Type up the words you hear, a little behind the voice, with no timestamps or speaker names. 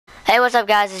Hey, what's up,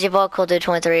 guys? It's your boy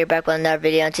CoolDude23 back with another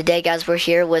video. And today, guys, we're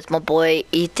here with my boy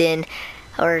Ethan,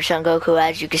 or Son Goku,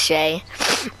 as you could say,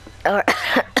 or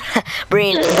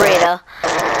Brina.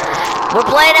 We're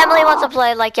playing Emily Wants to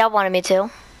Play like y'all wanted me to.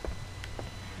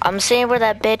 I'm seeing where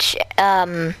that bitch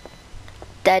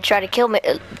that tried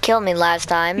to kill me last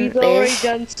time He's already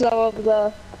done some of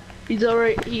the. He's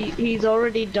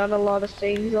already done a lot of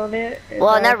things on it.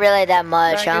 Well, not really that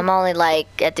much. I'm only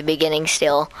like at the beginning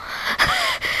still.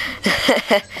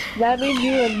 That means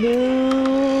you're a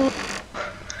new.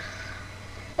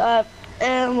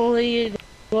 Emily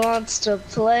wants to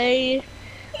play.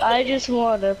 I just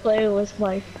want to play with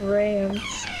my friends,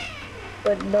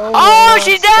 but no. Oh,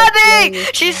 she's dabbing!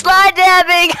 She's slide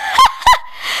dabbing!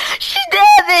 She's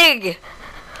dabbing!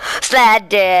 Slide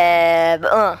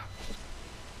dab.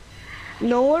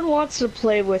 No one wants to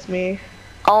play with me.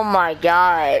 Oh my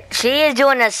god. She is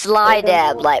doing a slide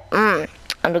dab. Like, I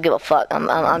don't give a fuck.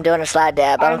 I'm doing a slide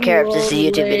dab. I don't care if this is a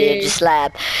YouTube video. Just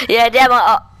slap. Yeah,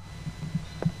 dab.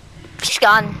 She's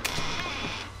gone.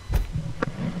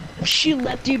 She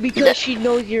left you because she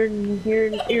knows you're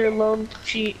alone.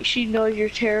 She knows you're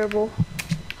terrible.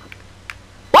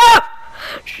 Whoa!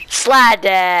 Slide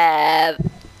dab.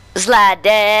 Slide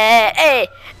dab. Hey,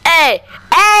 hey,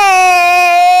 hey!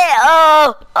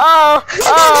 Oh!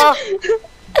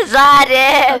 Slide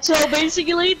dab. So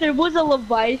basically, there was a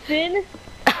Leviathan,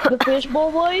 the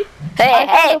fishbowl boy.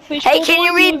 Hey, can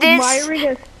you read this?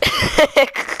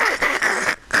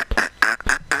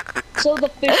 So the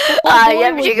fishbowl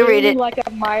boy was you can read it. like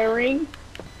admiring.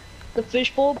 The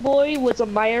fishbowl boy was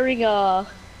admiring I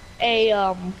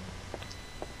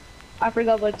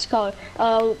forgot what it's called.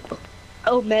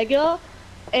 Omega.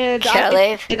 And Can I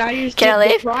leave? And I used Can I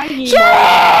leave? Oh!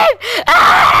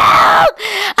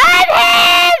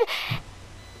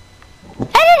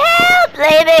 I need help,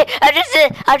 baby.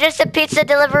 I'm just a pizza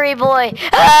delivery boy.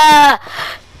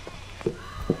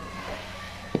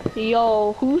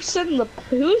 Yo, who sent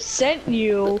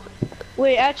you?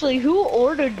 Wait, actually, who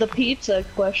ordered the pizza?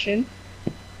 Question.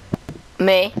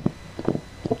 Me.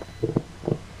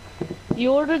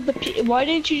 You ordered the pizza. Why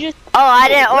didn't you just? Oh, I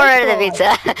didn't order the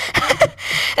pizza.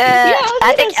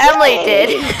 I think Emily did.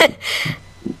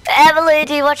 Emily,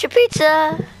 do you want your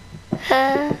pizza?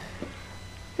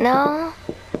 No?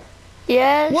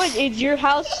 Yes? What, is your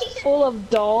house full of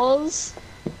dolls?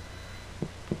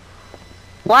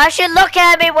 Why should you look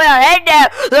at me with her head down?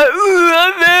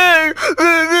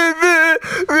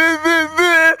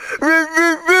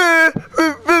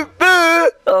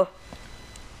 Oh.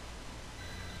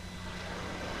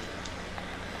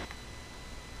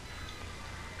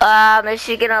 Is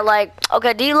she gonna like,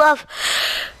 okay, do you love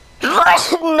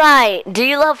Fortnite? Do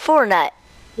you love Fortnite?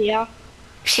 Yeah.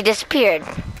 She disappeared.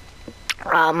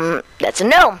 That's a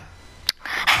no.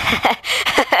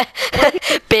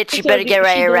 Bitch, you better get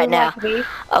right here right now.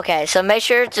 Okay, so make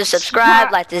sure to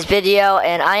subscribe, like this video,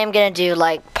 and I am gonna do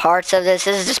like parts of this.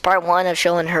 This is just part 1 of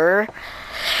showing her.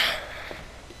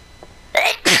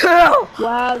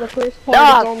 Wow, the first part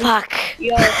is only... fuck.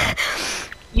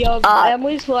 Yo,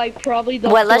 Emily's like probably the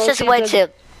Wait, let's just wait till...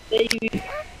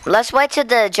 Let's wait till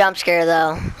the jump scare,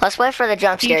 though. Let's wait for the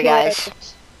jump scare, guys.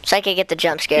 So I can get the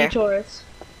jump scare. P-Taurus.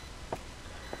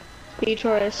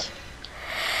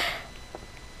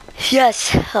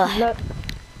 Yes.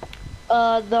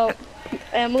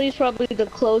 Emily's probably the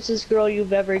closest girl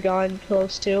you've ever gotten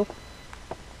close to.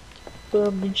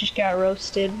 Boom, you just got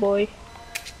roasted, boy.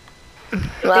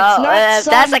 Well, if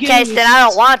that's the case, then I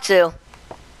don't want to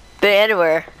be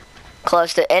anywhere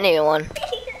close to anyone.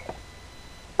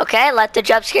 Okay, let the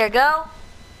jump scare go.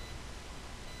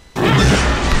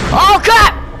 Oh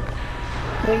crap!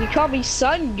 When you call me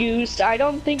Sun Goose, I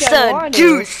don't think I want to.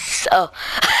 Sun Goose! Oh.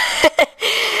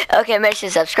 Okay, make sure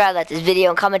to subscribe, like this video,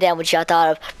 and comment down what y'all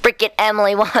thought of freaking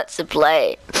Emily Wants to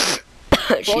Play.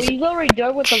 Well, you've already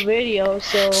done with the video,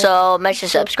 so... So, make sure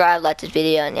to subscribe, like this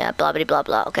video, and yeah, blah, blah, blah,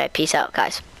 blah. Okay, peace out,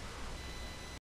 guys.